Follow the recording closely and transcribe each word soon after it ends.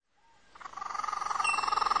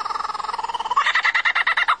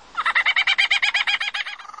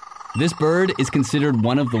This bird is considered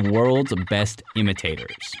one of the world's best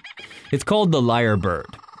imitators. It's called the lyrebird,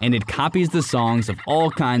 and it copies the songs of all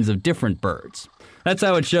kinds of different birds. That's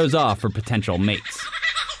how it shows off for potential mates.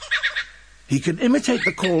 He can imitate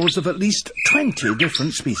the calls of at least 20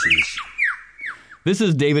 different species. This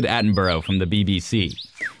is David Attenborough from the BBC.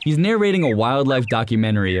 He's narrating a wildlife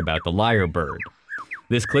documentary about the lyrebird.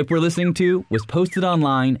 This clip we're listening to was posted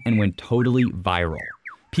online and went totally viral.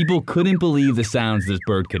 People couldn't believe the sounds this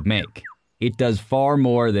bird could make. It does far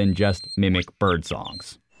more than just mimic bird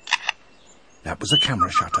songs. That was a camera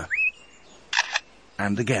shutter.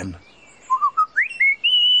 And again.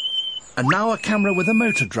 And now a camera with a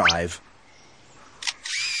motor drive.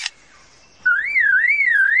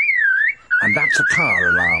 And that's a car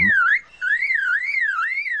alarm.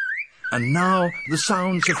 And now the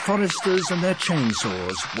sounds of foresters and their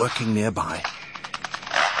chainsaws working nearby.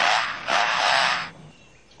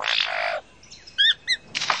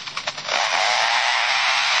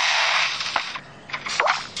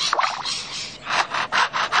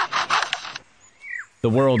 The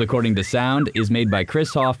World According to Sound is made by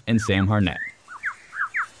Chris Hoff and Sam Harnett.